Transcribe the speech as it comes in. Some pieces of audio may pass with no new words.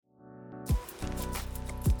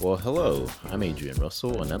Well, hello, I'm Adrian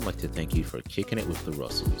Russell, and I'd like to thank you for kicking it with the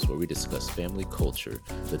Russells, where we discuss family culture,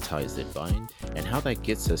 the ties that bind, and how that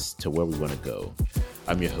gets us to where we want to go.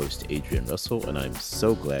 I'm your host, Adrian Russell, and I'm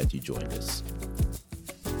so glad you joined us.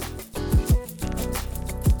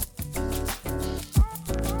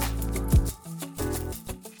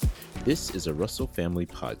 This is a Russell Family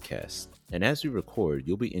podcast, and as we record,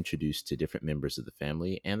 you'll be introduced to different members of the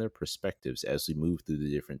family and their perspectives as we move through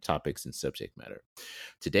the different topics and subject matter.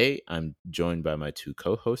 Today, I'm joined by my two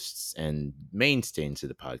co hosts and mainstays of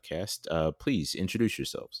the podcast. Please introduce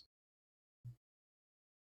yourselves.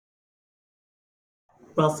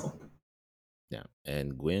 Russell. Yeah,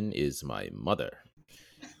 and Gwen is my mother.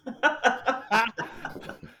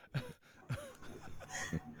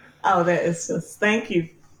 Oh, that is just thank you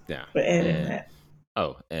Yeah. for adding that.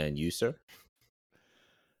 Oh, and you, sir?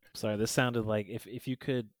 Sorry, this sounded like if you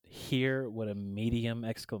could hear what a medium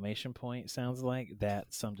exclamation point sounds like,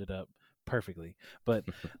 that summed it up perfectly. But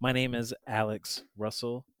my name is Alex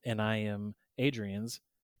Russell, and I am Adrian's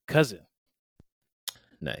cousin.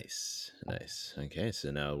 Nice. Okay,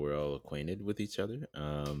 so now we're all acquainted with each other.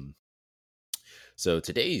 So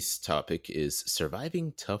today's topic is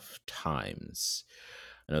surviving tough times.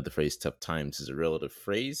 I know the phrase tough times is a relative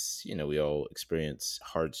phrase. We all experience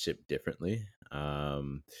hardship differently.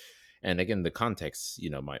 And again, the context,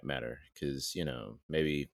 might matter because,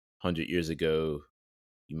 maybe 100 years ago,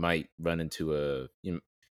 you might run into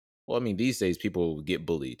these days people get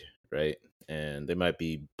bullied, right? And they might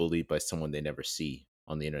be bullied by someone they never see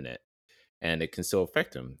on the internet. And it can still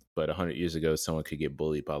affect them. But 100 years ago, someone could get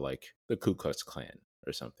bullied by like the Ku Klux Klan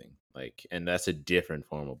or something. And that's a different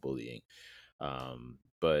form of bullying.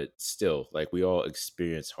 But still, like we all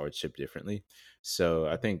experience hardship differently. So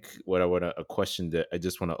I think a question that I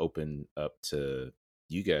just want to open up to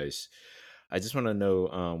you guys. I just want to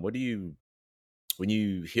know, when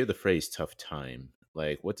you hear the phrase tough time,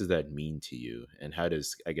 like what does that mean to you? And how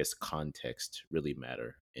does, I guess, context really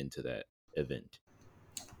matter into that event?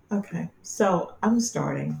 Okay, so I'm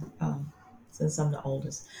starting since I'm the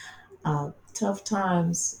oldest. Tough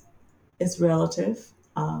times is relative,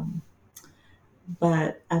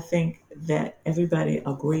 but I think that everybody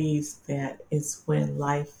agrees that it's when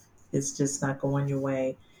life is just not going your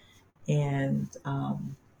way and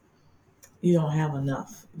you don't have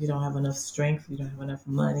enough. You don't have enough strength. You don't have enough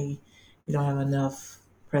money. You don't have enough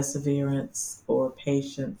perseverance or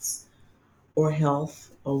patience or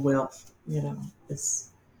health or wealth. It's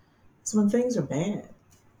when things are bad,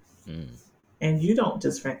 Mm. and you don't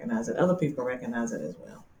just recognize it; other people recognize it as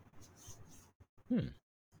well. Hmm.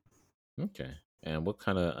 Okay. And what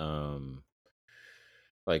kind of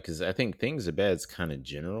because I think things are bad is kind of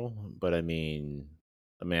general, but I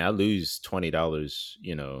lose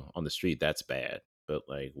 $20, on the street. That's bad. But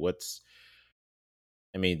like, does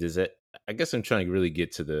that? I guess I'm trying to really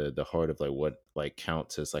get to the heart of like what like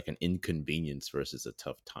counts as like an inconvenience versus a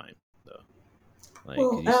tough time, though. Like,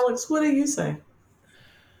 Well, Alex, what do you say?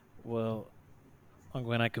 Well,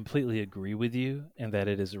 Gwen, I completely agree with you in that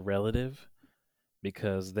it is relative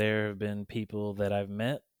because there have been people that I've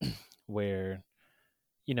met where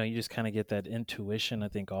you just kind of get that intuition. I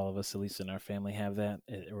think all of us, at least in our family, have that,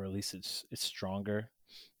 or at least it's stronger.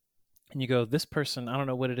 And you go, this person, I don't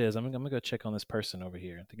know what it is. I'm gonna go check on this person over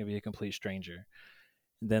here. They can be a complete stranger.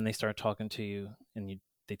 And then they start talking to you, and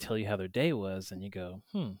they tell you how their day was, and you go,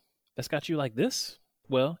 that's got you like this.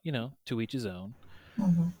 Well, to each his own.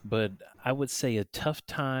 Mm-hmm. But I would say a tough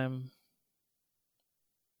time.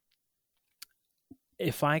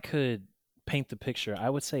 If I could paint the picture, I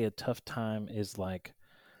would say a tough time is like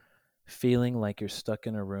feeling like you're stuck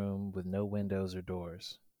in a room with no windows or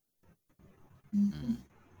doors. Mm-hmm. mm,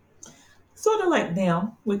 Sort of like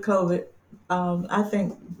now with COVID. I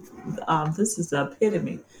think this is the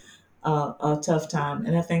epitome a tough time.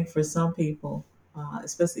 And I think for some people,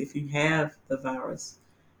 especially if you have the virus,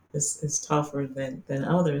 it's tougher than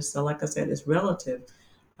others. So, like I said, it's relative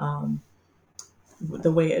um,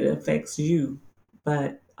 the way it affects you.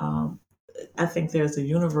 But I think there's a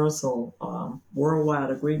universal worldwide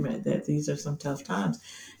agreement that these are some tough times.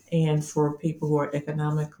 And for people who are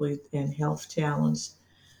economically and health challenged,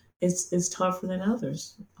 it's tougher than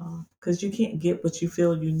others because you can't get what you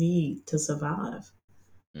feel you need to survive.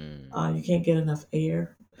 mm, You can't get enough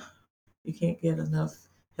air. You can't get enough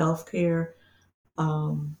health care.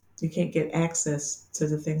 You can't get access to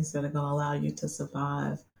the things that are going to allow you to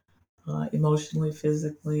survive emotionally,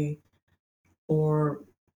 physically, or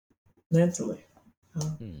mentally.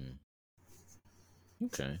 Uh, mm.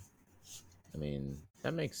 Okay.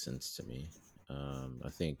 That makes sense to me. I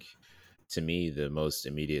think to me, the most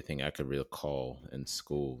immediate thing I could recall in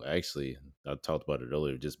school, actually, I talked about it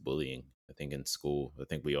earlier, just bullying. I think in school, I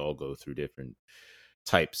think we all go through different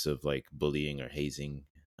types of like bullying or hazing.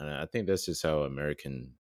 And I think that's just how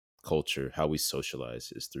American culture, how we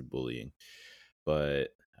socialize, is through bullying. But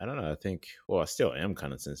I don't know. I think, well, I still am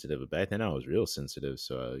kind of sensitive, but back then I was real sensitive.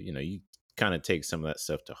 So, you kind of take some of that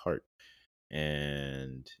stuff to heart.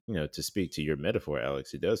 And, to speak to your metaphor,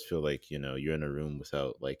 Alex, it does feel like, you're in a room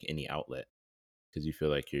without like any outlet because you feel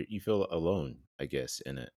like you feel alone, I guess,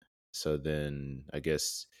 in it. So then I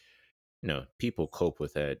guess, people cope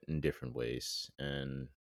with that in different ways. And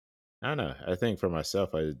I don't know. I think for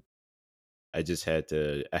myself, I just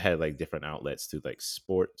I had like different outlets through like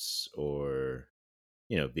sports or,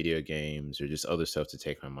 video games or just other stuff to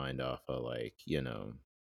take my mind off of like,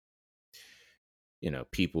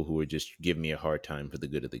 people who would just give me a hard time for the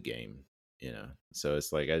good of the game. So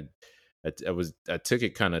it's like I took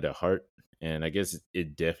it kind of to heart, and I guess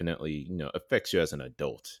it definitely affects you as an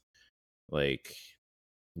adult, like,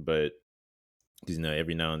 but because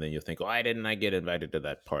every now and then you'll think, why didn't I get invited to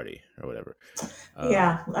that party or whatever.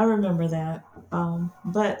 Yeah, I remember that.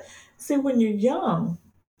 But see, when you're young,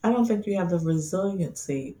 I don't think you have the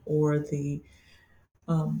resiliency or the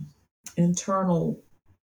um, internal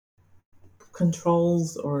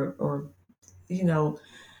controls or you know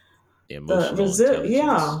The the emotional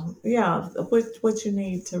intelligence. yeah, what you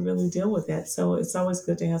need to really deal with that. So it's always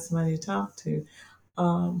good to have somebody to talk to.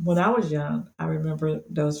 When I was young, I remember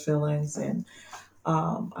those feelings, and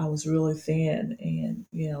I was really thin,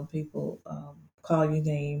 and people call you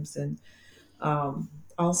names, and um,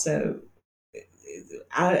 also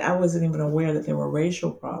I wasn't even aware that there were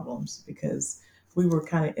racial problems because we were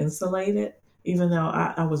kind of insulated, even though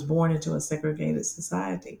I was born into a segregated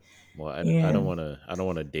society. Well, I don't And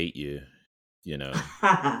want to date you,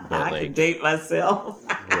 but I can like, date myself.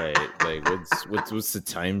 right, like what's the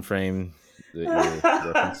time frame that you're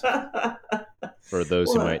referencing for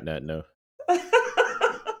those who Well, might not know?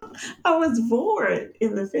 I was born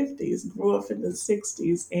in the 50s, grew up in the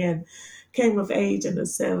 60s, and came of age in the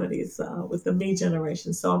 70s with the me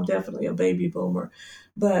generation. So I'm definitely a baby boomer,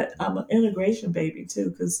 but I'm an integration baby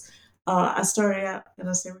too because I started out in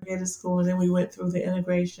a segregated school and then we went through the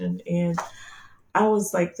integration. And I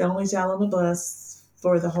was like the only child on the bus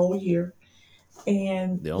for the whole year.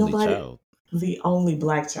 And The only nobody, child. the only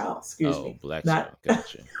black child, excuse Oh, me, black not child.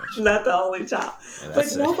 Gotcha. not the only child, And but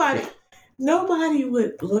that's nobody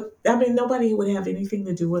would look. I mean, nobody would have anything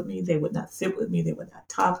to do with me. They would not sit with me. They would not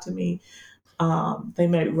talk to me. They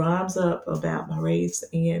made rhymes up about my race,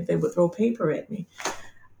 and they would throw paper at me.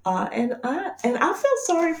 And I felt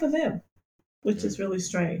sorry for them, which is mm. really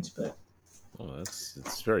strange. But Well,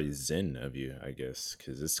 it's very zen of you, I guess,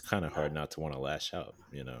 because it's kind of hard not to want to lash out.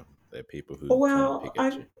 At people who kind of well, pick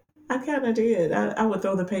at I you. I kind of did. I would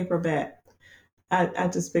throw the paper back. I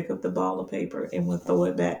just pick up the ball of paper and would throw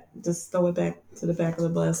it back, just throw it back to the back of the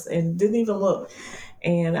bus, and didn't even look.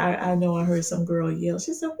 And I know I heard some girl yell.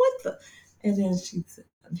 She said, "What the?" And then she said,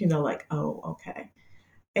 like, "Oh, okay."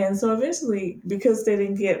 And so eventually, because they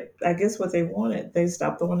didn't get, I guess, what they wanted, they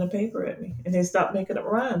stopped throwing the paper at me and they stopped making up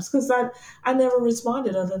rhymes because I never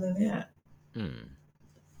responded other than that. Hmm.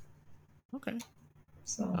 Okay.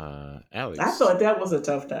 So I Alex. thought that was a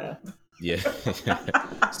tough time. Yeah.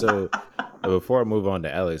 So before I move on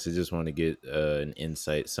to Alex, I just want to get an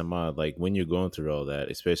insight. Some like when you're going through all that,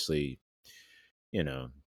 especially you know,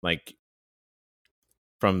 like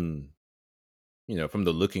from from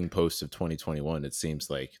the looking post of 2021, it seems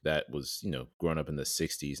like that was growing up in the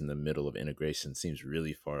 60s in the middle of integration seems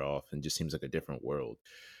really far off and just seems like a different world,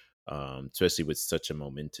 especially with such a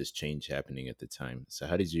momentous change happening at the time. So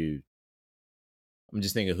how did you? I'm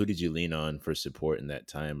just thinking, who did you lean on for support in that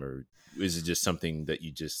time, or is it just something that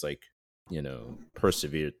you just like,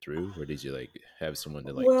 persevered through, or did you like have someone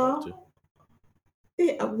to like talk to? Well,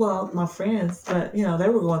 yeah, well, my friends, but they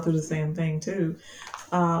were going through the same thing too.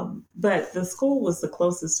 But the school was the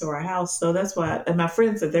closest to our house, so that's why. And my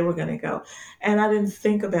friends said they were going to go, and I didn't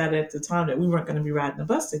think about it at the time that we weren't going to be riding the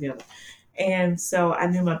bus together. And so I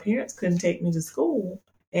knew my parents couldn't take me to school,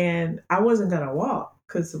 and I wasn't going to walk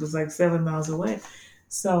because it was like 7 miles away.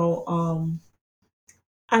 So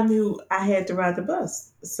I knew I had to ride the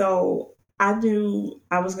bus. So I knew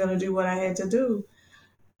I was going to do what I had to do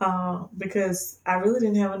because I really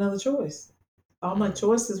didn't have another choice. All my Mm,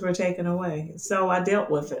 choices were taken away. So I dealt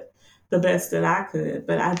with it the best that I could.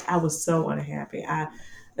 But I was so unhappy.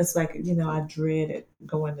 It's like, I dreaded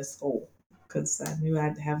going to school because I knew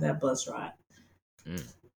I'd have that bus ride. mm,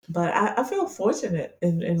 But I feel fortunate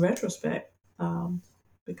in retrospect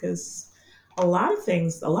because a lot of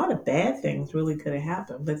things, a lot of bad things really could have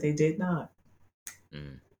happened, but they did not.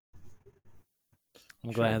 mm.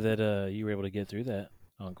 I'm Sure. glad that you were able to get through that,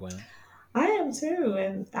 Aunt Gwen. I am too,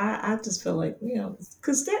 and I just feel like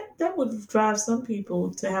because that would drive some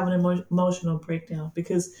people to have an emotional breakdown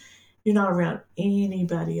because you're not around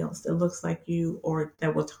anybody else that looks like you or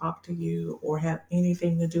that will talk to you or have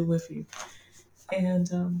anything to do with you, and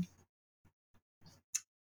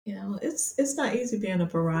it's not easy being a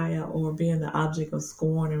pariah or being the object of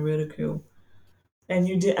scorn and ridicule. And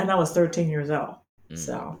I was 13 years old, Mm.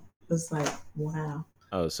 so it's like wow,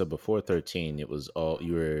 Oh, so before 13, it was all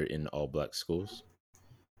you were in all black schools.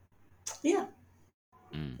 yeah,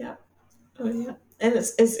 Mm. yeah. Oh yeah,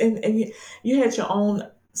 and you had your own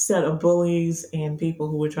set of bullies and people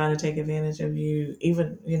who were trying to take advantage of you,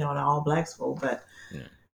 even in an all black school. But Yeah.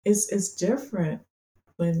 it's different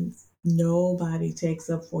when nobody takes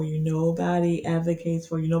up for you, nobody advocates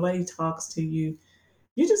for you, nobody talks to you.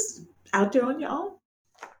 You're just out there on your own,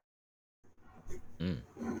 Mm.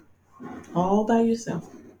 all by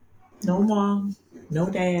yourself. No mom, no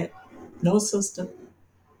dad, no sister,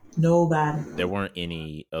 nobody. There weren't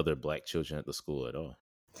any other black children at the school at all.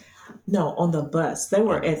 No, on the bus. They On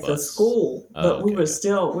were the at the bus. school, Oh, but we okay, were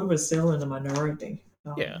gotcha. still in the minority.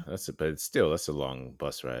 Yeah, but it's still that's a long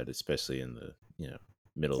bus ride, especially in the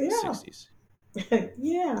middle of the Yeah, '60s.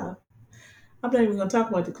 yeah. I'm not even gonna talk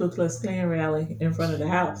about the Ku Klux Klan rally in front of the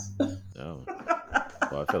house. Oh,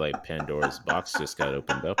 well, I feel like Pandora's box just got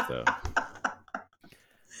opened up, though.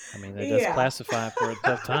 I mean, that does Yeah. classify for a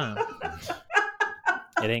tough time.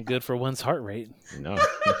 It ain't good for one's heart rate. No.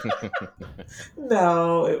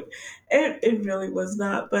 No, it really was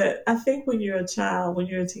not. But I think when you're a child, when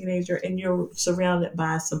you're a teenager, and you're surrounded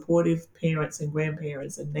by supportive parents and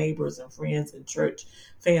grandparents and neighbors and friends and church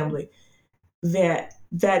family, that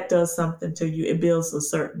does something to you. It builds a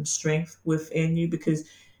certain strength within you because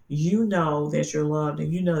you know that you're loved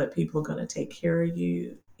and you know that people are going to take care of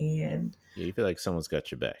you. And Yeah, you feel like someone's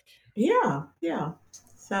got your back. yeah, yeah.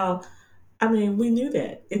 So, I mean, we knew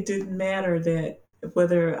that. It didn't matter that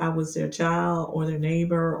whether I was their child or their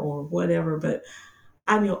neighbor or whatever, but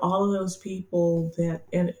I knew all of those people that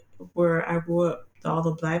and where I grew up, all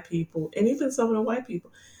the black people and even some of the white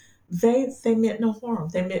people, they meant no harm.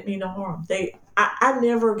 They meant me no harm. I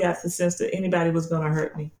never got the sense that anybody was gonna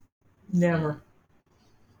hurt me. Mm. Never.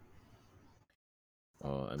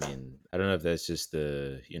 Well, I mean, I don't know if that's just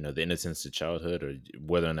the innocence of childhood, or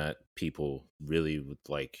whether or not people really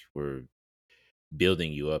were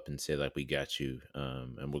building you up and say like, we got you,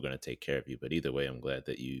 and we're gonna take care of you. But either way, I'm glad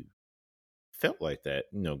that you felt like that,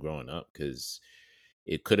 growing up, because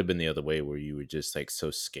it could have been the other way where you were just like so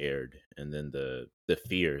scared, and then the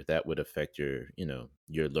fear that would affect your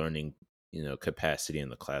learning capacity in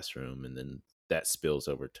the classroom, and then that spills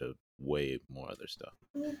over to way more other stuff.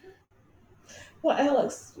 Mhm. Well,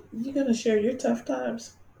 Alex, you gonna share your tough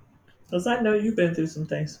times? Because I know you've been through some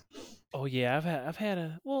things. Oh yeah, I've had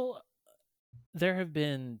a well. There have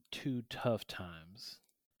been two tough times.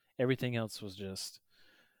 Everything else was just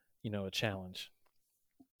a challenge.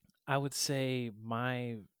 I would say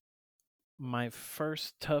my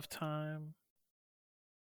first tough time.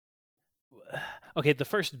 Okay, the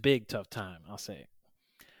first big tough time I'll say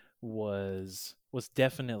was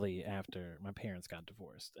definitely after my parents got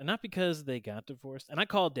divorced, and not because they got divorced. And I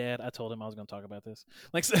called dad. I told him I was going to talk about this.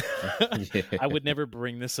 Like, I Yeah. would never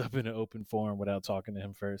bring this up in an open forum without talking to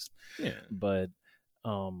him first. Yeah. But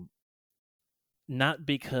um, not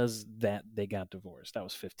because that they got divorced. I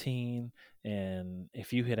was 15, and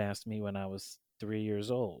if you had asked me when I was 3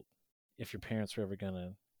 years old if your parents were ever going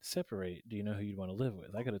to separate, do you know who you'd want to live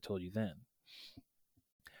with? I could have told you then.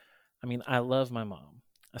 I mean, I love my mom.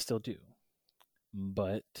 I still do.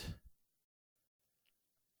 But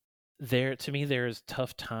to me there is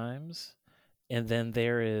tough times, and then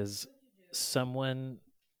there is someone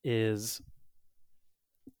is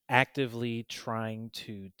actively trying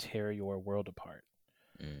to tear your world apart.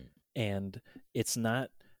 Mm. And it's not,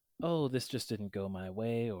 oh, this just didn't go my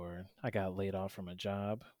way, or I got laid off from a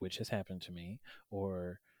job, which has happened to me,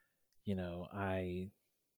 or I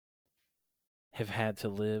have had to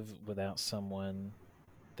live without someone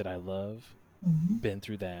that I love. Mm-hmm. Been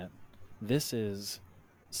through that. This is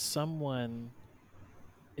someone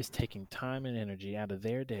is taking time and energy out of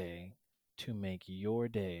their day to make your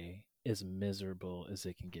day as miserable as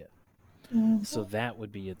it can get. So Mm-hmm. that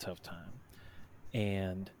would be a tough time.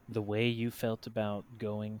 And the way you felt about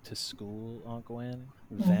going to school, Aunt Gwen,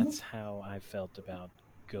 Mm-hmm. that's how I felt about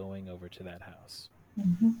going over to that house.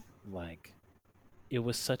 Mm-hmm. Like, it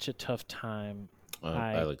was such a tough time.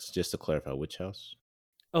 Alex, just to clarify, which house?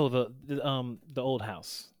 Oh, the old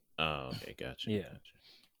house. Oh, okay, gotcha. Yeah.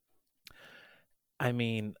 I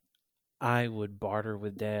mean, I would barter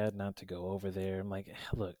with dad not to go over there. I'm like,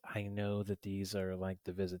 look, I know that these are like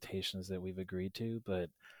the visitations that we've agreed to, but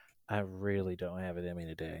I really don't have it in me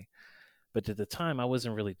today. But at the time, I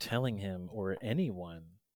wasn't really telling him or anyone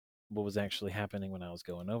what was actually happening when I was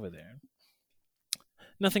going over there.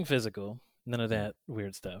 Nothing physical, none of that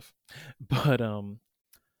weird stuff. But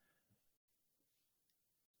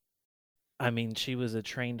I mean, she was a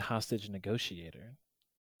trained hostage negotiator,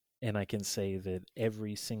 and I can say that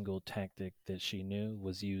every single tactic that she knew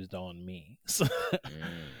was used on me.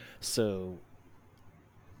 So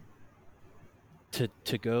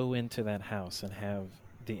to go into that house and have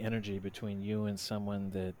the energy between you and someone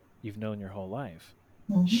that you've known your whole life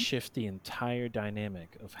Mm-hmm. shift the entire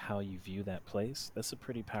dynamic of how you view that place, that's a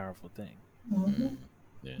pretty powerful thing. Mm-hmm.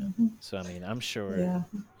 Yeah. Mm-hmm. So I mean, I'm sure Yeah.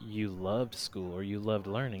 you loved school or you loved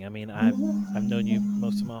learning. I mean, I've known you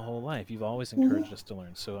most of Mm-hmm. my whole life. You've always Mm-hmm. encouraged us to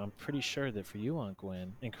learn. So I'm pretty sure that for you, Aunt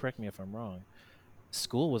Gwen, and correct me if I'm wrong,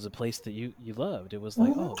 school was a place that you loved. It was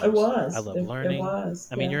like, oh, It I was. love It learning. was.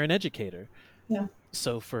 I mean, Yeah. you're an educator. Yeah.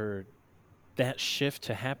 So for that shift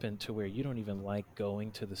to happen to where you don't even like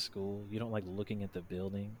going to the school, you don't like looking at the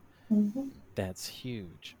building, Mm-hmm. that's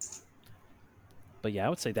huge. But yeah, I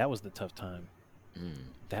would say that was the tough time.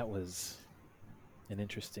 That was an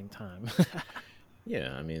interesting time.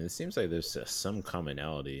 Yeah, I mean, it seems like there's some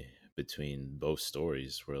commonality between both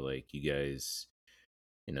stories where like you guys,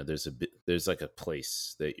 there's a bit, there's like a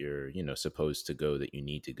place that you're, supposed to go that you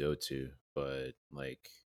need to go to, but like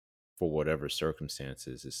for whatever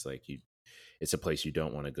circumstances, it's like it's a place you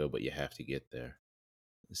don't want to go, but you have to get there.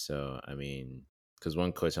 So, I mean, because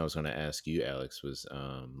one question I was going to ask you, Alex, was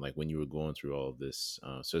like when you were going through all of this,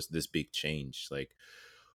 so it's this big change, like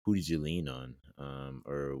who did you lean on,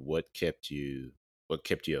 or what kept you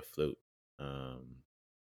afloat, um,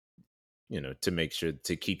 to make sure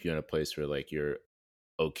to keep you in a place where like you're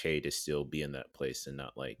okay to still be in that place and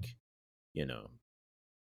not like, you know,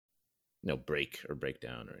 break or break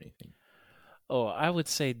down or anything. Oh, I would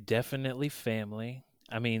say definitely family.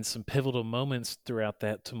 I mean, some pivotal moments throughout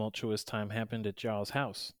that tumultuous time happened at y'all's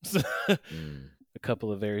house. Mm, A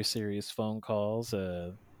couple of very serious phone calls.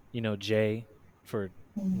 Jay, for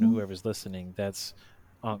Mm-hmm. whoever's listening, that's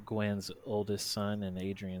Aunt Gwen's oldest son and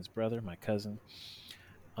Adrian's brother, my cousin.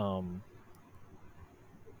 Um,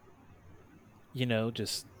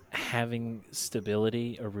 just having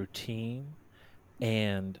stability, a routine,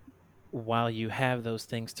 and while you have those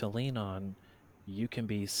things to lean on, you can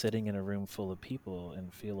be sitting in a room full of people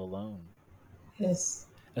and feel alone. Yes.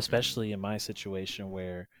 mm, Especially in my situation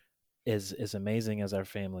where as amazing as our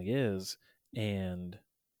family is and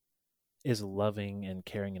as loving and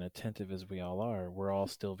caring and attentive as we all are, we're all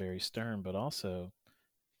still very stern, but also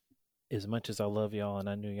as much as I love y'all and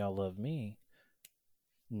I knew y'all loved me,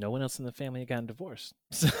 no one else in the family had gotten divorced.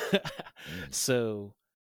 mm, So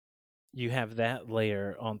you have that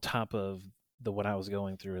layer on top of the what I was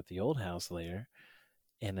going through at the old house layer.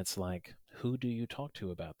 And it's like, who do you talk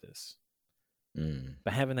to about this? mm.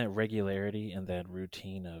 But having that regularity and that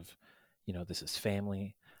routine of, this is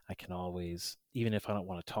family. I can always, even if I don't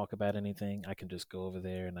want to talk about anything, I can just go over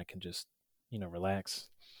there and I can just, relax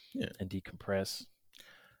Yeah. and decompress.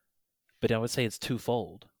 But I would say it's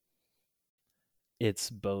twofold. It's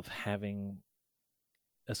both having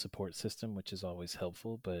a support system, which is always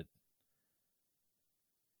helpful, but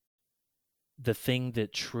the thing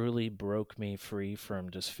that truly broke me free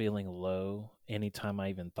from just feeling low anytime I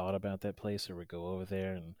even thought about that place or would go over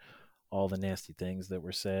there and all the nasty things that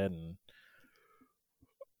were said and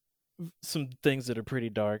some things that are pretty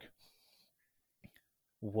dark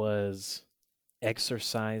was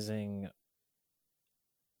exercising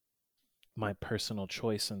my personal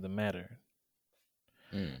choice in the matter.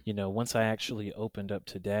 Mm, Once I actually opened up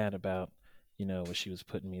to dad about, what she was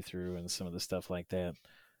putting me through and some of the stuff like that,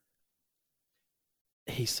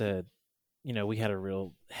 he said, we had a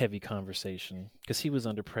real heavy conversation because he was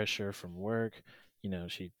under pressure from work.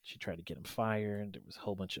 She tried to get him fired. There was a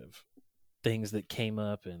whole bunch of things that came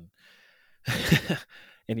up and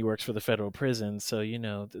and he works for the federal prison. So,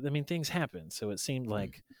 I mean, things happen. So it seemed mm,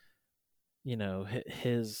 like,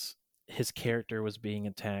 his character was being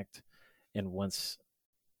attacked. And once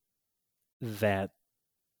that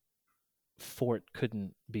fort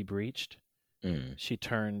couldn't be breached, mm, she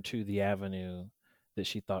turned to the avenue that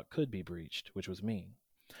she thought could be breached, which was me.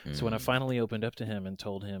 So when I mm, finally opened up to him and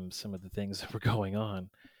told him some of the things that were going on,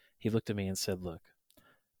 he looked at me and said, "Look,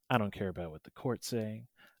 I don't care about what the court say.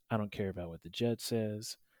 I don't care about what the judge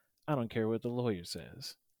says. I don't care what the lawyer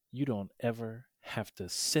says. You don't ever have to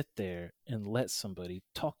sit there and let somebody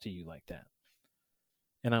talk to you like that."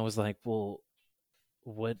 And I was like, "Well,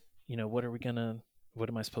 what are we going to what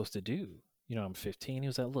am I supposed to do? I'm 15. He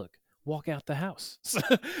was like, look, walk out the house.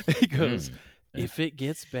 He goes, Mm. Yeah. if it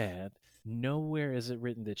gets bad, nowhere is it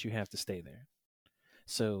written that you have to stay there.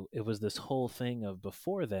 So it was this whole thing of,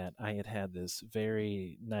 before that, I had had this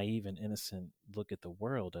very naive and innocent look at the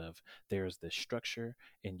world of, there's this structure,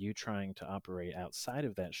 and you trying to operate outside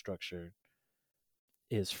of that structure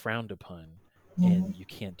is frowned upon, Mm-hmm. and you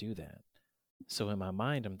can't do that. So in my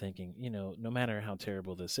mind, I'm thinking, no matter how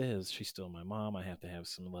terrible this is, she's still my mom. I have to have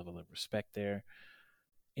some level of respect there.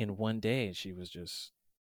 And one day she was just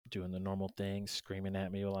doing the normal thing, screaming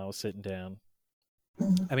at me while I was sitting down.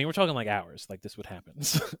 Mm-hmm. I mean, we're talking like hours, like this would happen.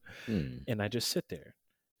 Mm. And I just sit there.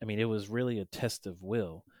 I mean, it was really a test of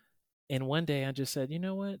will. And one day I just said, you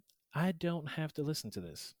know what? I don't have to listen to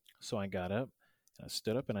this. So I got up, I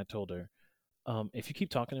stood up, and I told her, if you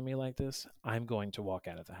keep talking to me like this, I'm going to walk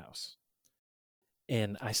out of the house.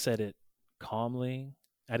 And I said it calmly.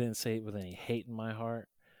 I didn't say it with any hate in my heart.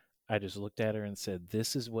 I just looked at her and said,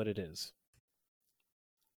 this is what it is.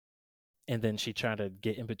 And then she tried to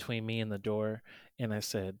get in between me and the door. And I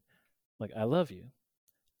said, like, I love you.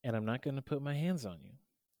 And I'm not going to put my hands on you.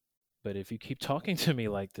 But if you keep talking to me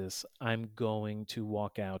like this, I'm going to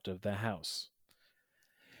walk out of the house.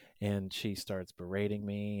 And she starts berating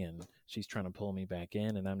me, and she's trying to pull me back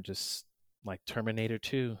in. And I'm just like Terminator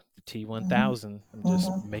 2, the T-1000. I'm just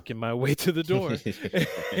Mm-hmm. making my way to the door.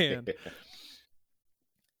 And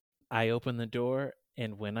I open the door.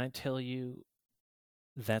 And when I tell you,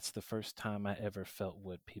 that's the first time I ever felt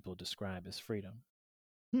what people describe as freedom.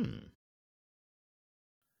 Hmm.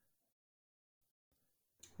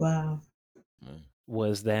 Wow. Mm.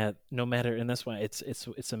 Was that no matter, and that's why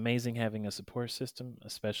it's amazing having a support system,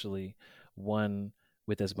 especially one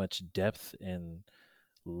with as much depth and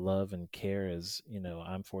love and care as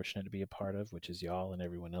I'm fortunate to be a part of, which is y'all and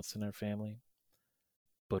everyone else in our family.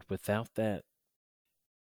 But without that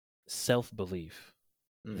self belief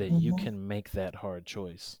that Mm. you Mm-hmm. can make that hard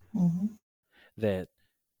choice, Mm-hmm. that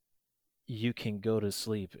you can go to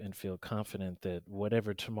sleep and feel confident that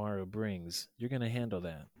whatever tomorrow brings, you're going to handle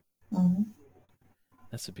that. Mm-hmm.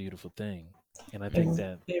 That's a beautiful thing. And I think It,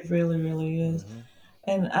 that, it really, really is. mhm,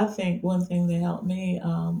 And I think one thing that helped me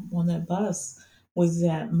on that bus was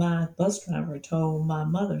that my bus driver told my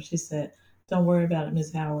mother, she said, "Don't worry about it,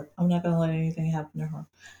 Miss Howard. I'm not going to let anything happen to her."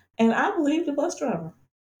 And I believed the bus driver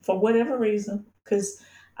for whatever reason, because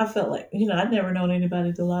I felt like, I'd never known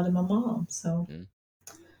anybody to lie to my mom. So Mm.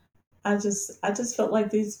 I just felt like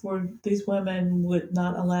these women would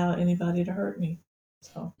not allow anybody to hurt me.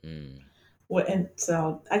 So, Mm. well, and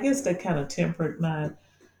so I guess that kind of tempered my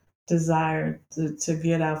desire to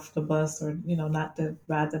get off the bus, or not to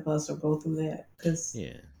ride the bus or go through that, because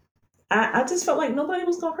Yeah. I just felt like nobody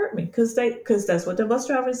was gonna hurt me, because that's what the bus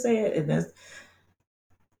driver said, and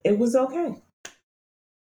it was okay.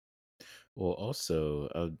 Well, also,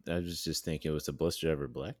 I was just thinking, was the bus driver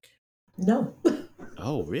black? No.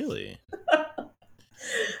 Oh, really?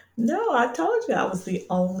 No, I told you I was the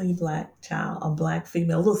only black child, a black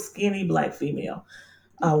female, a little skinny black female,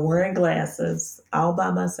 wearing glasses, all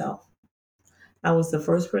by myself. I was the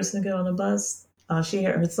first person to get on the bus. She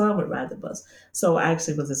Her son would ride the bus, so I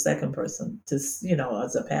actually was the second person to,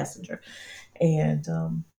 as a passenger, and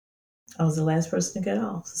I was the last person to get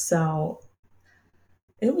off. So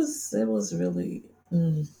it was really.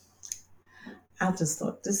 I just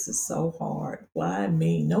thought, this is so hard. Why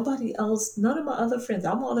me? Nobody else. None of my other friends.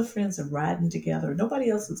 All my other friends are riding together. Nobody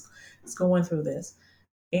else is going through this,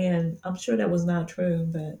 and I'm sure that was not true.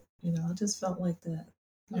 But I just felt like that.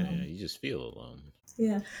 Yeah, Um, you just feel alone.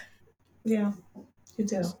 yeah, yeah, you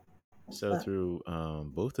do. S- So But through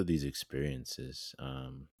both of these experiences,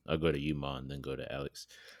 I'll go to you, Ma, and then go to Alex.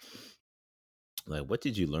 Like, what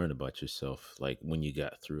did you learn about yourself, like when you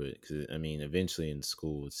got through it? Because I mean, eventually in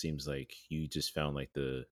school, it seems like you just found like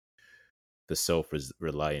the self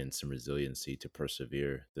reliance and resiliency to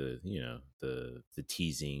persevere. The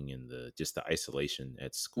teasing and the just the isolation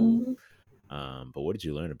at school. mhm. But what did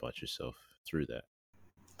you learn about yourself through that?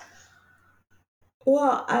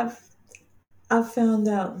 Well, I've found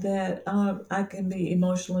out that I can be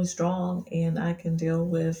emotionally strong, and I can deal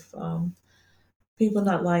with people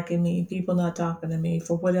not liking me, people not talking to me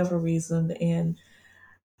for whatever reason. And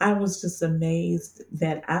I was just amazed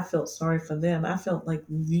that I felt sorry for them. I felt like,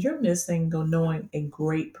 you're missing knowing a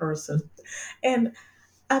great person. And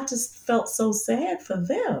I just felt so sad for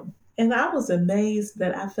them. And I was amazed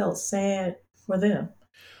that I felt sad for them.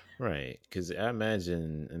 Right. Because I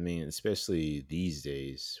imagine, I mean, especially these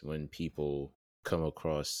days when people come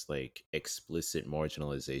across like explicit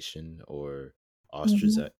marginalization or Hmm.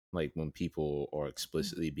 like when people are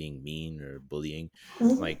explicitly being mean or bullying,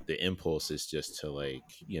 Mhm. like the impulse is just to like,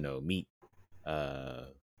 meet uh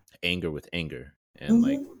anger with anger and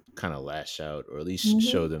like Mhm. kind of lash out, or at least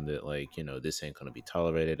show Mhm. them that like, this ain't gonna be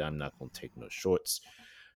tolerated. I'm not gonna take no shorts,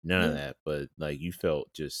 none of Yeah, that. But like you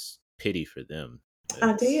felt just pity for them.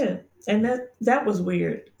 I It's did, and that was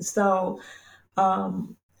weird. So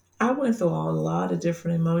um, I went through a lot of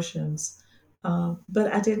different emotions,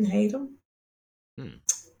 but I didn't hate them. hmm,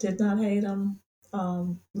 Did not hate them.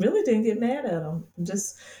 Really didn't get mad at them.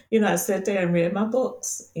 Just, I sat there and read my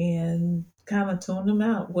books and kind of tuned them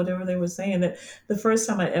out, whatever they were saying. That the first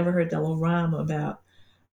time I ever heard that little rhyme about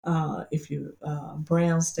if you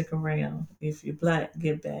brown, stick around. If you're black,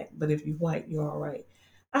 get back. But if you're white, you're all right.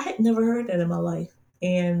 I had never heard that in my life,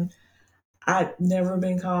 and I'd never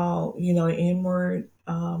been called, an N word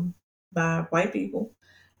by white people.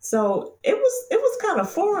 So it was kind of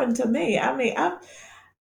foreign to me. I mean,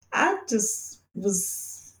 I just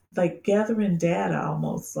was like gathering data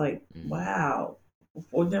almost like, hmm. wow.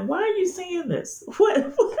 Well, then why are you saying this? What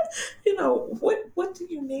do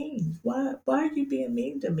you mean? Why are you being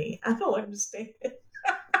mean to me? I don't understand.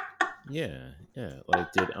 Yeah, yeah.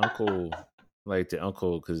 Like the uncle,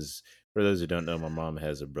 because for those who don't know, my mom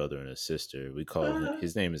has a brother and a sister. We call him, Uh-huh,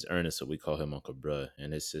 his name is Ernest, so we call him Uncle Bruh,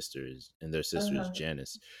 and their sister is uh-huh.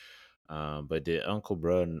 Janice. But did Uncle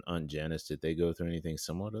Bruh and Aunt Janice, did they go through anything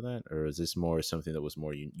similar to that, or is this more something that was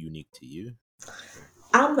more unique to you?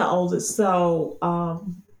 I'm the oldest, so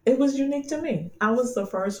it was unique to me. I was the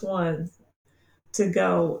first one to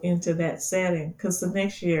go into that setting because the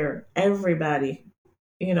next year everybody,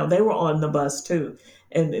 they were on the bus too,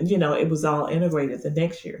 and it was all integrated the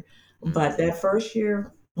next year. But Mm. that first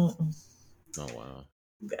year, Oh wow.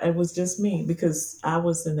 it was just me because I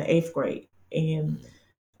was in the eighth grade, and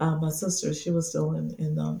Mm. my sister, she was still in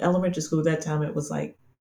elementary school. At that time it was like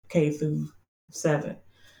K through 7,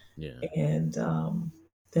 Yeah. and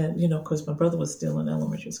then of course my brother was still in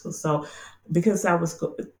elementary school. So because at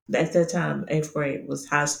that time eighth grade was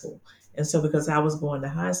high school, and so because I was going to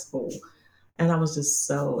high school, and I was just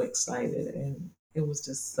so excited, and it was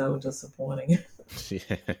just so disappointing.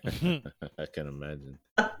 Yeah. I can imagine.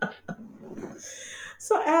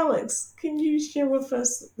 So Alex, can you share with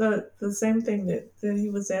us the same thing that he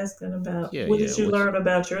was asking about? Yeah, What yeah. did you learn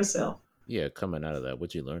about yourself? Coming out of that,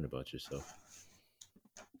 what'd you learn about yourself?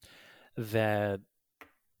 That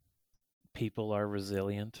people are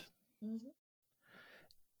resilient Mhm.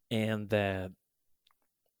 and that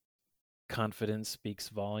confidence speaks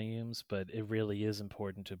volumes, but it really is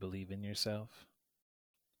important to believe in yourself.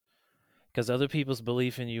 Because other people's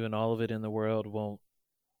belief in you and all of it in the world won't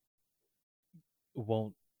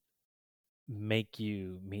make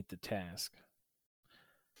you meet the task.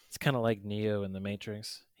 It's kind of like Neo in the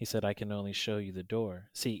Matrix. He said, I can only show you the door.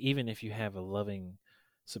 See, even if you have a loving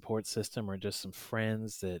support system or just some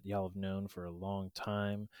friends that y'all have known for a long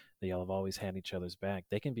time, that y'all have always had each other's back,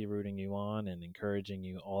 they can be rooting you on and encouraging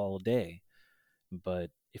you all day.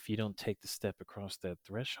 But if you don't take the step across that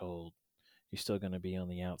threshold, you're still going to be on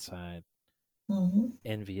the outside, Mhm.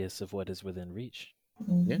 envious of what is within reach. Yeah,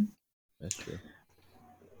 Mhm. that's true.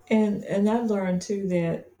 And I learned too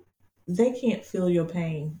that they can't feel your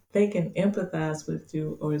pain. They can empathize with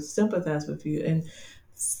you or sympathize with you. And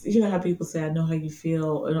you know how people say, I know how you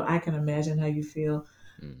feel, or I can imagine how you feel.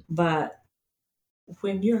 Mm. But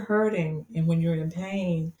when you're hurting and when you're in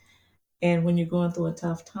pain and when you're going through a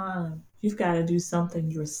tough time, you've got to do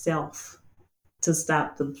something yourself to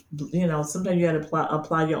stop sometimes you got to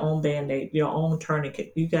apply your own band-aid, your own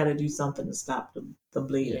tourniquet. You got to do something to stop the Yeah.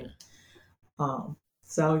 bleeding. Um,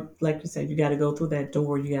 so, like you said, you got to go through that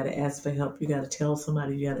door. You got to ask for help. You got to tell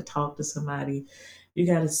somebody. You got to talk to somebody. You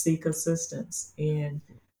got to seek assistance. And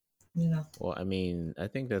you know, Well, I mean, I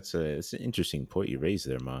think it's an interesting point you raised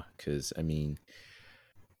there, Ma. Because I mean,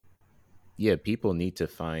 yeah, people need to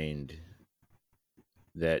find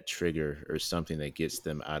that trigger or something that gets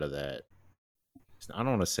them out of that. I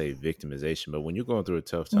don't want to say victimization, but when you're going through a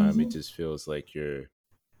tough time, it hmm just feels like you're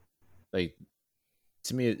like,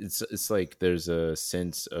 to me, it's like there's a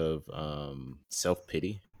sense of self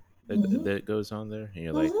pity hmm that goes on there, and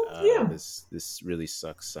you're like, yeah, this really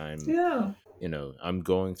sucks. yeah, I'm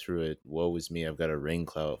going through it. Woe is me. I've got a rain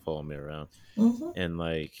cloud following me around. hmm And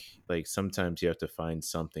like sometimes you have to find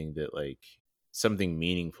something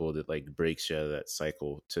meaningful that like breaks you out of that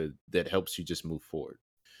cycle to that helps you just move forward.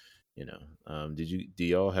 Do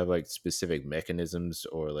y'all have like specific mechanisms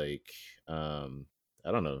or like um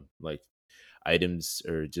I don't know, like items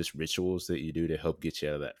or just rituals that you do to help get you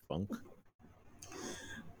out of that funk?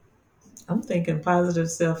 I'm thinking positive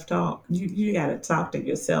self talk. You got to talk to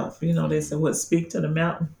yourself. You know, they Mm, say, what, speak to the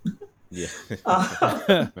mountain? yeah.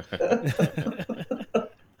 Uh,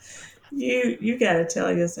 you got to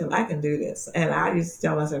tell yourself, I can do this. And I used to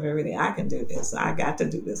tell myself every day, I can do this. I got to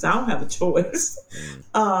do this. I don't have a choice. Mm,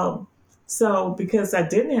 Um, so because I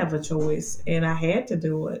didn't have a choice and I had to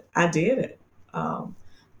do it, I did it.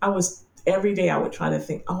 I was every day I would try to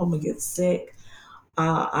think, oh, I'm gonna get sick.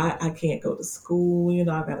 I can't go to school. You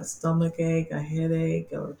know, I got a stomach ache, a headache,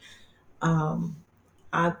 or um,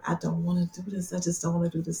 I don't want to do this. I just don't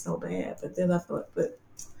want to do this so bad. But then I thought, but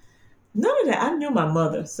none of that. I knew my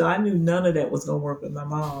mother, so I knew none of that was gonna work with my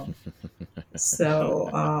mom.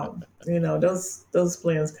 So you know, those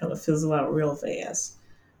plans kind of fizzle out real fast.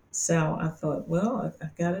 So I thought, well, I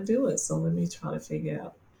got to do it. So let me try to figure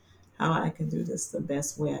out how I can do this the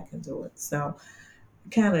best way I can do it. So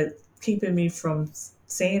kind of keeping me from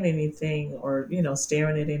saying anything or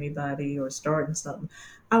staring at anybody or starting something,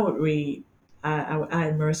 I would read. I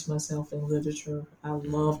immerse myself in literature. I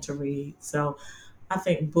love mm, to read. So I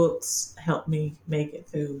think books helped me make it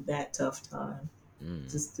through that tough time.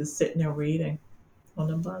 mm. Just sitting there reading on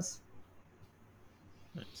the bus.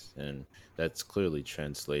 Nice. And that's clearly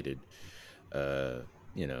translated, uh,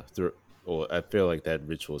 through. Well, I feel like that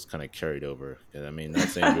ritual is kind of carried over. 'Cause, I mean, not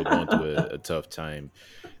saying you're going through a tough time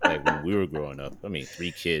like when we were growing up. I mean,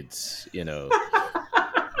 three kids,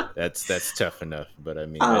 that's tough enough. But I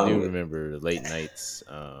mean, I do Oh, remember late nights,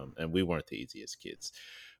 and we weren't the easiest kids.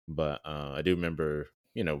 But I do remember,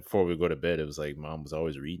 before we go to bed, it was like mom was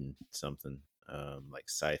always reading something, like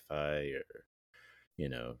sci-fi or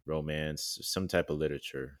romance, some type of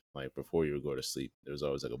literature. Like before you would go to sleep, there was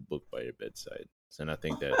always like a book by your bedside. So, and I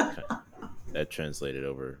think that translated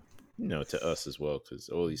over, to us as well, because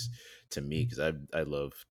at least to me, because I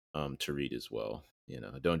love to read as well.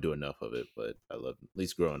 I don't do enough of it, but I love, at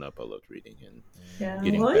least growing up, I loved reading and yeah.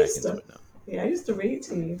 getting Well, back into it now. I used to read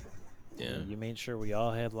to you. Yeah, Yeah, you made sure we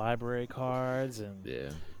all had library cards and yeah.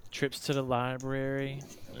 trips to the library.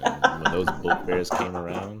 And when those book fairs came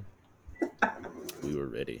around, we were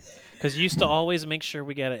ready. Because you used to always make sure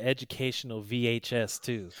we got an educational VHS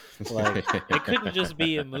too. Like, it couldn't just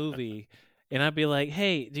be a movie. And I'd be like,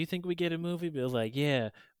 hey, do you think we get a movie? But it was like, yeah,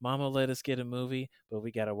 mama let us get a movie, but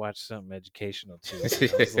we got to watch something educational too.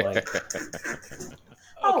 And I was like,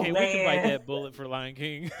 Oh okay, we can bite man. that bullet for Lion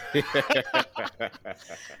King.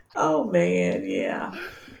 Oh man. Yeah.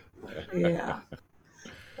 Yeah.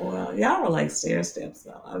 Well, y'all were like stair steps,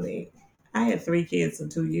 though. I mean, I had three kids in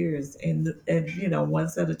 2 years, and one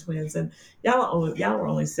set of twins, and y'all were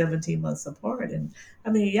only 17 months apart, and I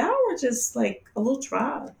mean, y'all were just like a little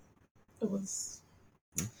tribe. It was,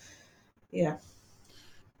 yeah,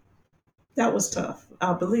 that was tough.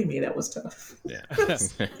 Believe me, that was tough. Yeah.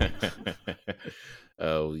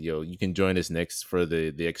 Oh, you can join us next for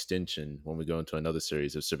the extension when we go into another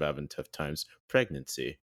series of surviving tough times,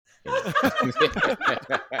 pregnancy. You know.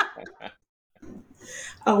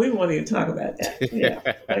 Oh, we won't even talk about that. Yeah.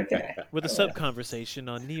 Okay. With a Well, sub conversation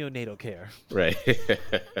on neonatal care. Right.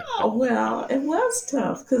 oh well, it was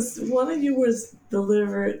tough because one of you was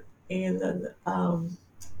delivered in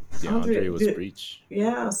DeAndre Andre was did, breech.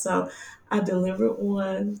 yeah. So I delivered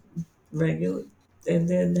one regular, and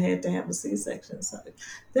then had to have a C-section. So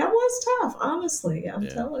that was tough, honestly. I'm Yeah.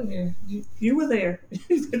 telling you, you were there.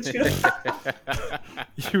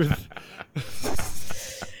 You were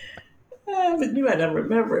But you might not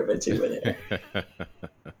remember it, but you were there.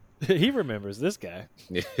 he remembers this guy.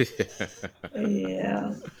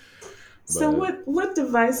 Yeah. So But what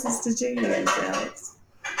devices did you use, Alex?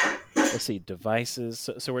 Let's see, devices.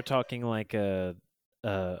 So we're talking like a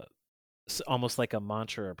almost like a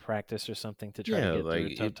mantra or practice or something to try to yeah, get like through a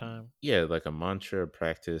tough time. yeah, like a mantra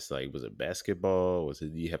practice. Like, was it basketball? Was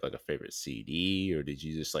it? Do you have like a favorite CD, or did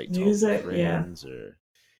you just like talk to Music, yeah. friends, or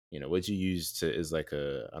what you use to is like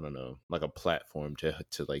a, I don't know, like a platform to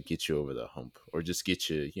like get you over the hump, or just get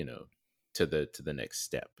you to the next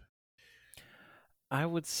step. I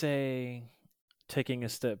would say taking a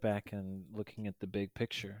step back and looking at the big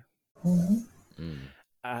picture. Hmm. Mm,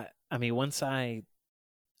 I mean, once I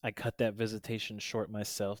cut that visitation short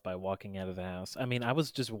myself by walking out of the house. I mean, I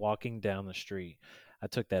was just walking down the street. I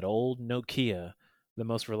took that old Nokia, the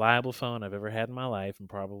most reliable phone I've ever had in my life and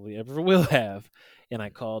probably ever will have, and I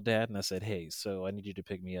called dad and I said, "Hey, so I need you to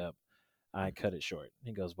pick me up." I cut it short.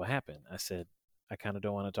 He goes, "What happened?" I said, "I kind of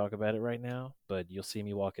don't want to talk about it right now, but you'll see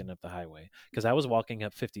me walking up the highway." Because I was walking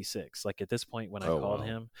up 56. Like at this point, when I oh called wow.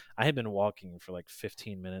 him, I had been walking for like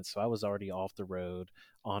 15 minutes. So I was already off the road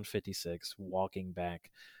on 56, walking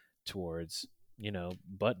back towards,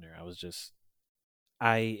 Butner.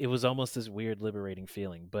 it was almost this weird liberating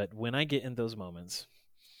feeling. But when I get in those moments,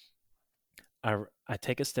 I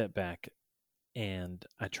take a step back and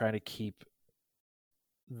I try to keep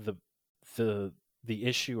the the the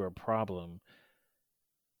issue or problem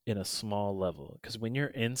in a small level, because when you're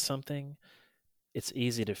in something, it's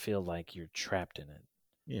easy to feel like you're trapped in it.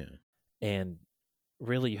 Yeah. And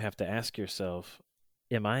really, you have to ask yourself,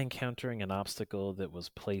 am I encountering an obstacle that was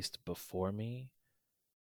placed before me,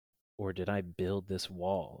 or did I build this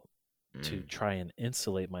wall to Mm. try and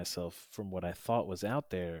insulate myself from what I thought was out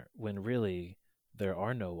there, when really there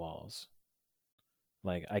are no walls?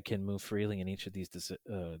 Like, I can move freely in each of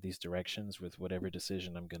these directions with whatever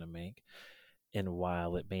decision I'm going to make. And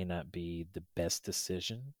while it may not be the best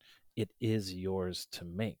decision, it is yours to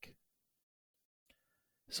make.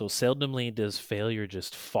 So seldomly does failure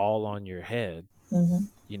just fall on your head. Mm-hmm.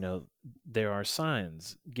 You know, there are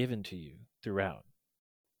signs given to you throughout,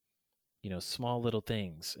 small little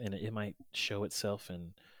things, and it might show itself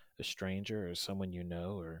in a stranger or someone you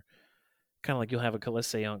know, or kind of like you'll have let's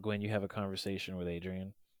say, Aunt Gwen, you have a conversation with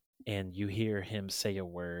Adrian and you hear him say a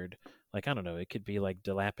word, like, I don't know, it could be like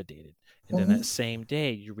dilapidated. And then Mm-hmm. that same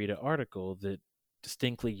day, you read an article that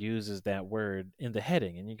distinctly uses that word in the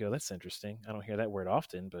heading, and you go, that's interesting. I don't hear that word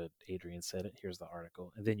often, but Adrian said it. Here's the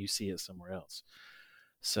article. And then you see it somewhere else.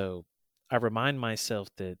 So I remind myself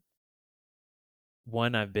that,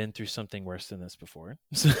 one, I've been through something worse than this before.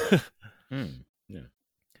 Mm. Yeah.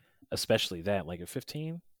 Especially that, like at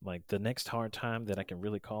 15, like the next hard time that I can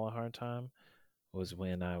really call a hard time was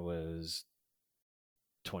when I was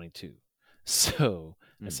 22. So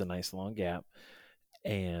it's Mm. a nice long gap.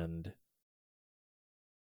 And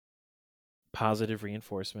positive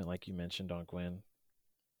reinforcement, like you mentioned, on Gwen,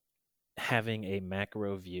 having a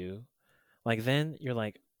macro view, like then you're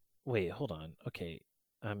like, wait, hold on. Okay,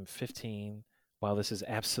 I'm 15. While this is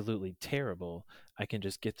absolutely terrible, I can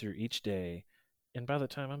just get through each day. And by the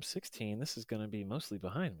time I'm 16, this is going to be mostly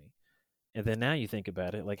behind me. And then now you think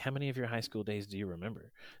about it, like, how many of your high school days do you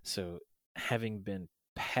remember? So having been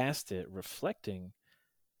past it, reflecting,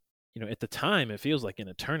 at the time, it feels like an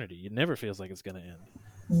eternity. It never feels like it's going to end.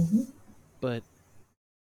 Mm-hmm. But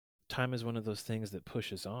time is one of those things that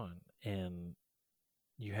pushes on, and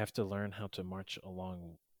you have to learn how to march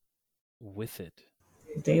along with it.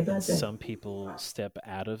 Day by And day. some people step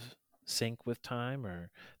out of sync with time, or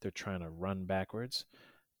they're trying to run backwards.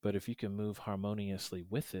 But if you can move harmoniously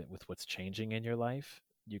with it, with what's changing in your life,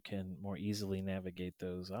 you can more easily navigate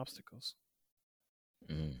those obstacles.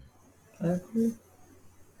 Mm. I agree.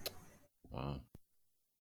 Wow.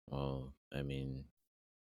 Well, I mean,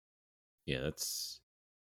 yeah, that's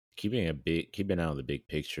keeping out of the big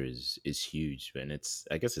picture is huge, and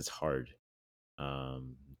I guess it's hard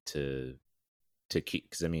um to keep,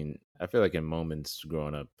 because I mean, I feel like in moments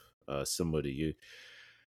growing up, similar to you,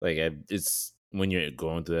 like it's when you're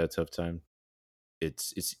going through that tough time,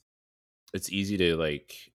 it's it's it's easy to,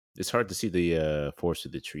 like, it's hard to see the forest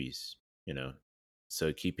of the trees, you know.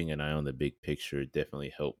 So keeping an eye on the big picture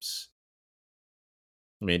definitely helps.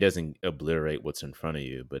 I mean, it doesn't obliterate what's in front of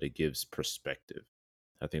you, but it gives perspective.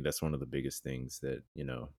 I think that's one of the biggest things that,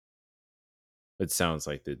 it sounds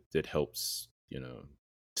like that helps,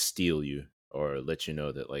 steal you, or let you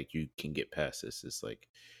know that, like, you can get past this. It's like,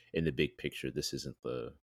 in the big picture, this isn't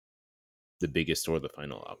the biggest or the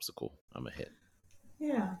final obstacle I'm ahead.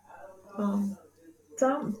 Yeah. Um,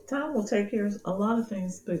 time will take care of a lot of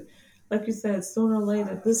things, but like you said, sooner or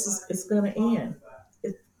later, it's going to end.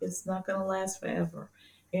 It's not going to last forever,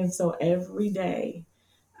 and so every day,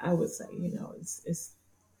 I would say, it's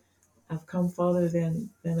I've come farther than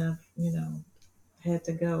I've had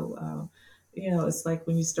to go. It's like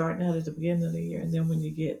when you're starting out at the beginning of the year, and then when you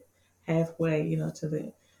get halfway, to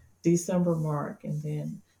the December mark, and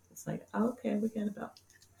then it's like, okay, we got about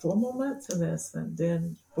 4 more months of this, and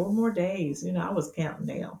then 4 more days. I was counting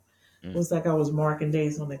down. It Mm. was like I was marking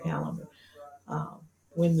days on the calendar,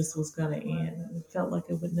 when this was going to end. And it felt like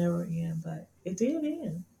it would never end, but it did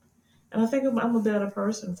end. And I think I'm a better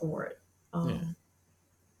person for it. Yeah. Um,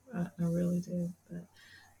 I really do. But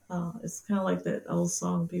it's kind of like that old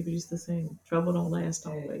song people used to sing: "Trouble don't last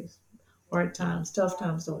always. Hard times, tough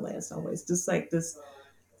times don't last always." Just like this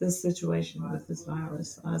situation with this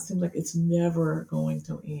virus, it seems like it's never going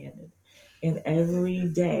to end. And every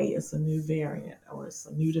day it's a new variant, or it's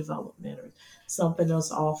a new development, or something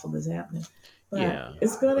else awful is happening. But Yeah.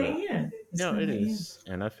 it's going But to end. It's no, going it to end. is.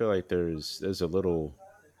 And I feel like there's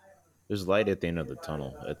light at the end of the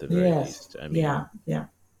tunnel, at the very Yes. least. I Yeah. mean, Yeah.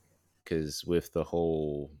 because with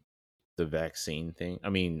the vaccine thing, I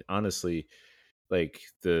mean, honestly, like,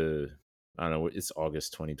 I don't know, it's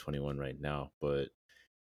August 2021 right now, but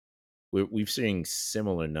we've seen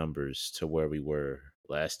similar numbers to where we were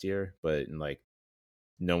last year, but like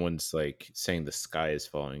no one's like saying the sky is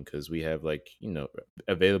falling because we have like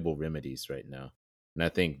available remedies right now. And I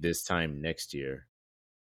think this time next year,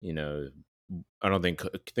 you know, I don't think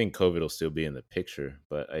COVID will still be in the picture,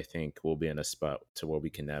 but I think we'll be in a spot to where we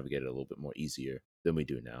can navigate it a little bit more easier than we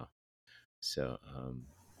do now. So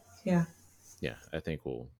Yeah. yeah, I think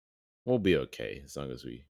we'll be okay as long as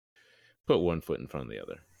we put one foot in front of the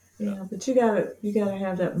other. Yeah, but you gotta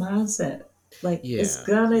have that mindset. Like it's Yeah,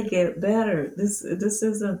 gonna yeah, get better. This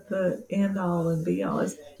isn't the end all and be all.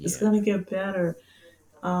 It's yeah. gonna get better.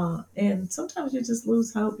 And sometimes you just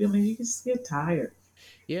lose hope. I mean, you just get tired.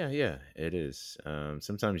 Yeah, yeah, it is.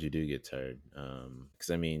 Sometimes you do get tired. Because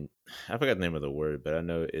I mean, I forgot the name of the word, but I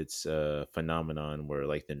know it's a phenomenon where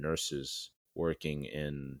like the nurses working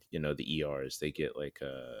in the ERs, they get like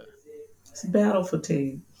It's battle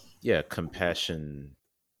fatigue. yeah, compassion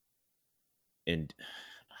and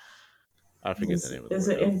I forget the name of the Is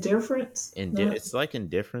word. it Oh, indifference? Not. it's like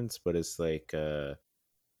indifference, but it's like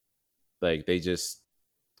they just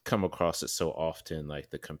come across it so often, like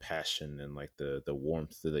the compassion and like the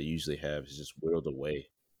warmth that they usually have is just whittled away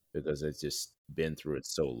because it's just been through it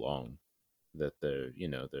so long that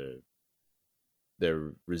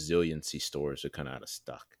their resiliency stores are kind of out of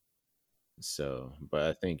stock. So, but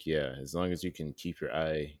I think yeah, as long as you can keep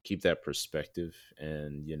that perspective,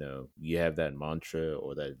 and you have that mantra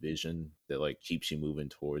or that vision that like keeps you moving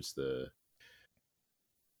towards the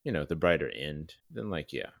brighter end, then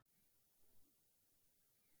like yeah,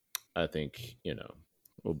 I think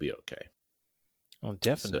we'll be okay. Oh,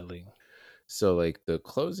 So, definitely. so like the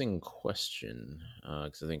closing question,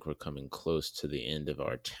 because I think we're coming close to the end of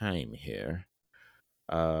our time here.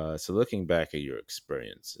 So looking back at your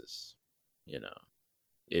experiences, you know,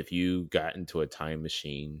 if you got into a time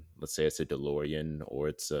machine, let's say it's a DeLorean or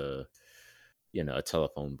it's a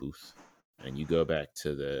telephone booth, and you go back to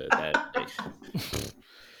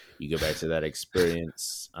you go back to that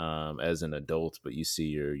experience as an adult, but you see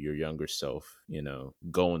your younger self,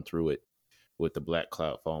 going through it with the black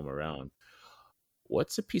cloud following around.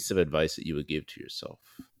 What's a piece of advice that you would give to yourself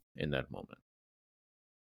in that moment?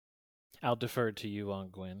 I'll defer to you on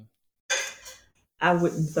Gwen. I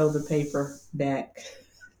wouldn't throw the paper back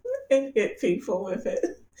and hit people with it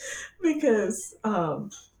because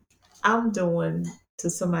I'm doing to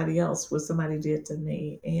somebody else what somebody did to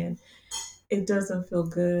me, and it doesn't feel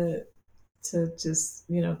good to just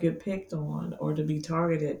get picked on or to be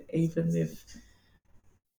targeted, even if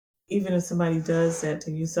somebody does that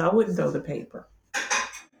to you. So I wouldn't throw the paper,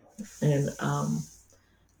 and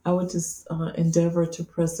I would just endeavor to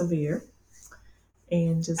persevere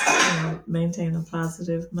and just maintain a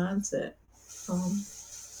positive mindset. Um,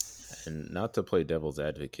 And not to play devil's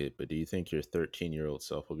advocate, but do you think your 13-year-old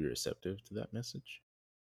self will be receptive to that message?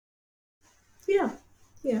 yeah,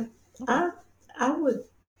 yeah, Okay. I would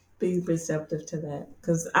be receptive to that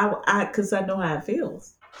because I know how it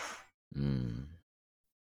feels. Mm.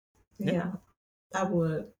 Yeah. Yeah, I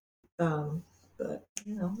would. But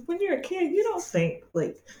when you're a kid, you don't think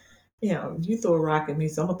like you throw a rock at me,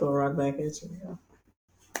 so I'm gonna throw a rock back at you.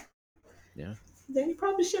 Yeah. Then you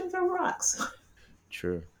probably shouldn't throw rocks.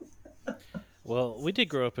 True. Well, we did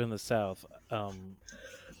grow up in the South.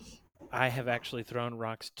 I have actually thrown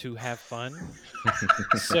rocks to have fun.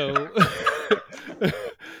 So,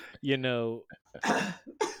 you know,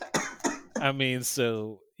 I mean,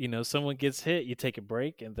 someone gets hit, you take a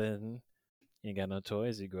break, and then you ain't got no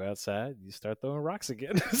toys. You go outside, you start throwing rocks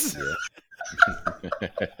again. Yeah.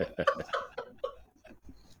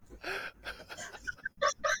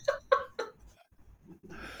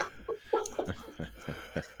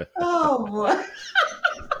 Oh boy!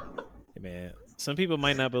 Hey, man, some people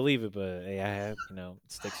might not believe it, but hey, I have,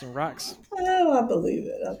 sticks and rocks. Oh, I believe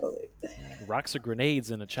it. I believe it. Rocks are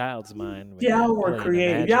grenades in a child's mind when they're Y'all were playing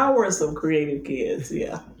creative. Imagine. Y'all were some creative kids.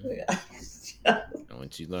 Yeah, yeah. And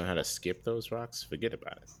once you learn how to skip those rocks, forget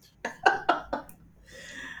about it.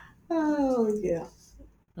 Oh yeah.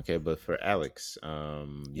 Okay, but for Alex,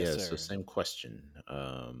 Yes, yeah, so sir. same question.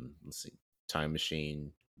 Let's see, time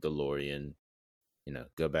machine, DeLorean,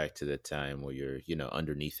 go back to the time where you're,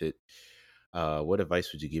 underneath it. What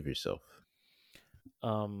advice would you give yourself?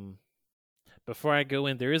 Um, Before I go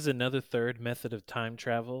in, there is another third method of time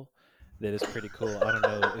travel that is pretty cool. I don't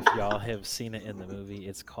know if y'all have seen it in the movie.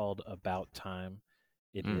 It's called About Time.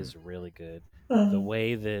 It Mm, is really good. The Uh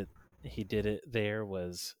way that he did it there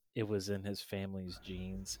was it was in his family's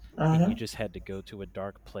genes, and huh. you just had to go to a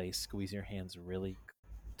dark place, squeeze your hands really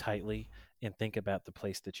tightly, and think about the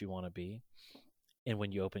place that you want to be. And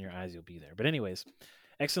when you open your eyes, you'll be there. But anyways,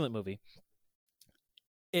 excellent movie.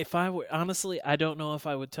 If I were honestly, I don't know if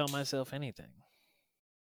I would tell myself anything.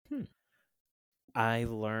 Hmm. I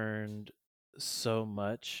learned so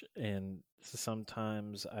much, and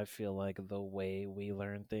sometimes I feel like the way we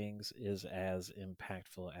learn things is as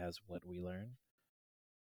impactful as what we learn.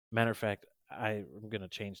 Matter of fact, I'm going to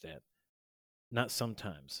change that. Not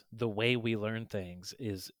sometimes. The way we learn things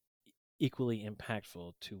is equally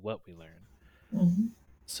impactful to what we learn. Mm-hmm.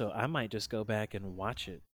 So I might just go back and watch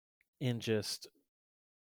it and just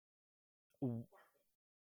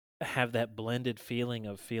have that blended feeling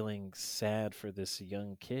of feeling sad for this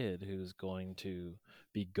young kid who's going to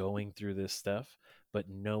be going through this stuff, but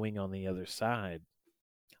knowing on the other side,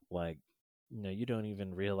 like, you don't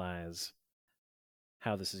even realize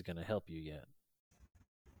how this is going to help you yet.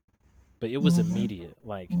 But it was Mm-hmm. immediate,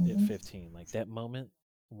 like at Mm-hmm. 15, like that moment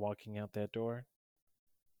walking out that door,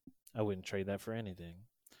 I wouldn't trade that for anything.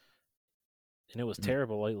 And it was Mm.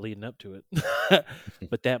 terrible leading up to it.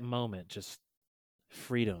 But that moment, just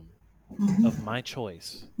freedom of Mm-hmm. my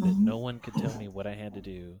choice, that Mm-hmm. no one could tell me what I had to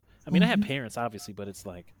do. I mean, I had Mm-hmm. parents, obviously, but it's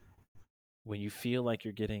like when you feel like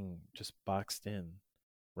you're getting just boxed in,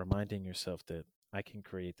 reminding yourself that I can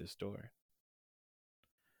create this door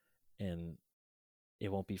and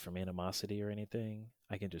it won't be from animosity or anything.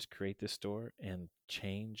 I can just create this door and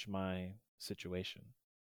change my situation.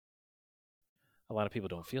 A lot of people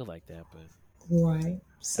don't feel like that, but Right.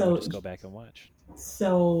 I would So, just go back and watch.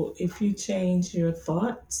 so if you change your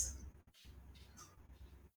thoughts,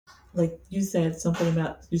 like you said something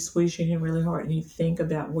about you squeeze your hand really hard and you think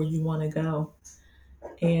about where you want to go,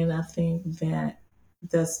 and I think that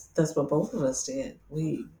that's what both of us did.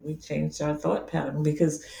 We changed our thought pattern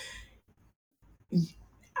because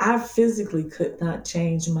I physically could not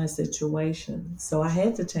change my situation, so I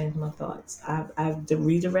had to change my thoughts. I've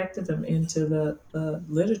redirected them into the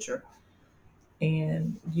literature,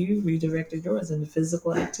 and you redirected yours into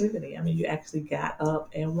physical activity. I mean, you actually got up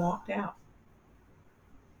and walked out.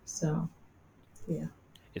 So, yeah,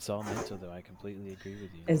 It's all mental, though. I completely agree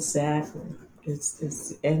with you. exactly.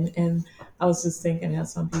 It's and I was just thinking how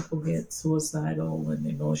some people get suicidal and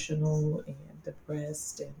emotional and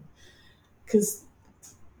depressed, and because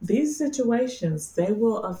these situations they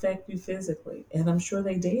will affect you physically, and I'm sure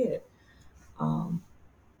they did. Um,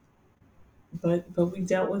 but we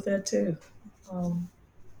dealt with that too. Um,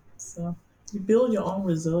 so you build your own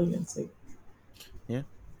resiliency Yeah.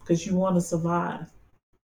 because you want to survive.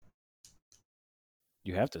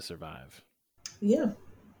 You have to survive. Yeah.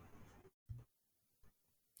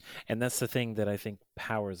 And that's the thing that I think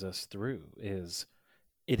powers us through is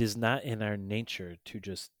it is not in our nature to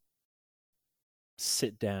just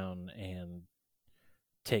sit down and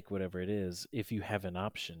take whatever it is. If you have an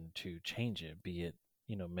option to change it, be it,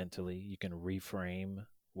 mentally, you can reframe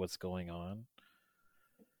what's going on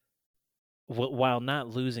while not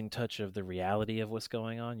losing touch of the reality of what's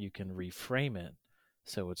going on. You can reframe it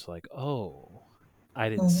so it's like, oh, I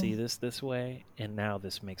didn't Mm-hmm. see this way, and now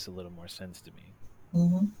this makes a little more sense to me.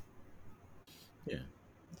 Mm-hmm. Yeah.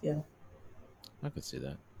 Yeah. I could see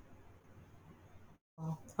that.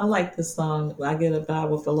 I like this song. I get it by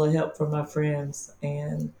with a little help from my friends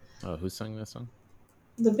and Oh, who sang that song?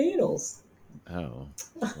 the Beatles. Oh,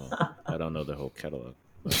 well, I don't know the whole catalog,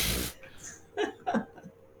 but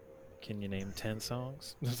Can you name 10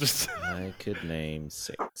 songs? I could name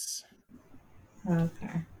 6.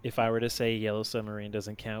 Okay. If I were to say Yellow Submarine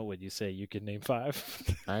doesn't count, would you say you could name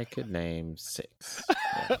 5? I could name 6.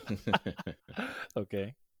 Yeah.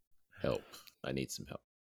 Okay. Help. I need some help.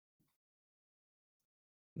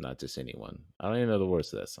 Not just anyone. I don't even know the words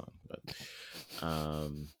to that song, but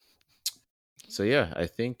so yeah, I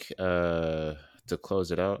think to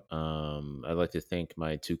close it out, I'd like to thank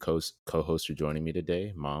my two co-hosts for joining me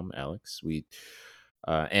today, Mom, Alex. We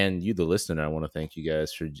and you, the listener, I want to thank you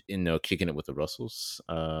guys for kicking it with the Russells.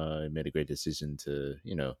 I made a great decision to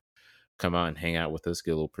come out and hang out with us,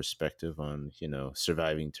 get a little perspective on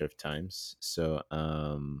surviving tough times. So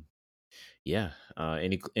yeah,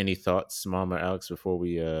 any thoughts, Mom or Alex, before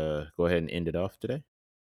we go ahead and end it off today?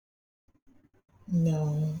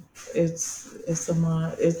 No, it's a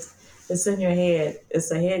mind. It's in your head.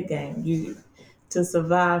 It's a head game. You to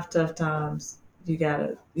survive tough times. You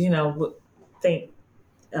gotta think.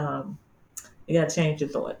 Um, you gotta change your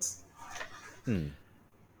thoughts. Hmm.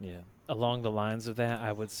 Yeah. Along the lines of that,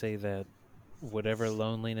 I would say that whatever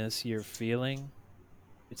loneliness you're feeling,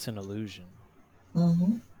 it's an illusion.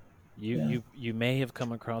 Mm-hmm. You Yeah. you you may have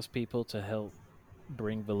come across people to help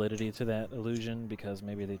bring validity to that illusion because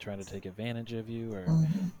maybe they try to take advantage of you, or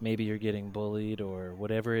Mm-hmm. maybe you're getting bullied or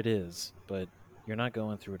whatever it is, but you're not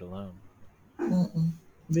going through it alone. Mm-mm.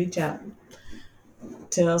 Reach out.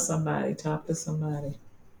 Tell somebody. Talk to somebody.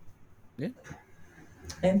 Yeah.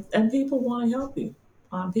 And people want to help you.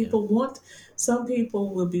 Yeah. People want. Some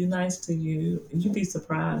people will be nice to you. You'd be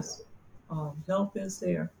surprised. Help is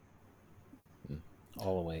there. Mm.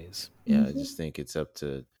 Always. Yeah. I Hmm. just think it's up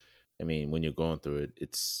to, I mean, when you're going through it,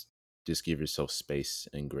 it's just give yourself space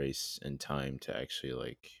and grace and time to actually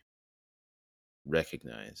like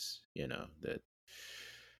recognize, that,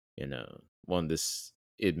 one, this,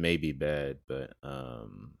 it may be bad, but,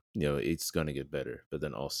 it's going to get better. But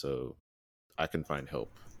then also, I can find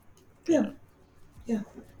help, you Yeah, know. yeah.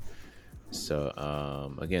 So,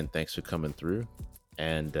 again, thanks for coming through,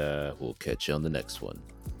 and we'll catch you on the next one.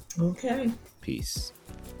 Okay. Peace.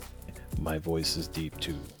 My voice is deep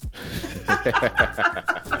too.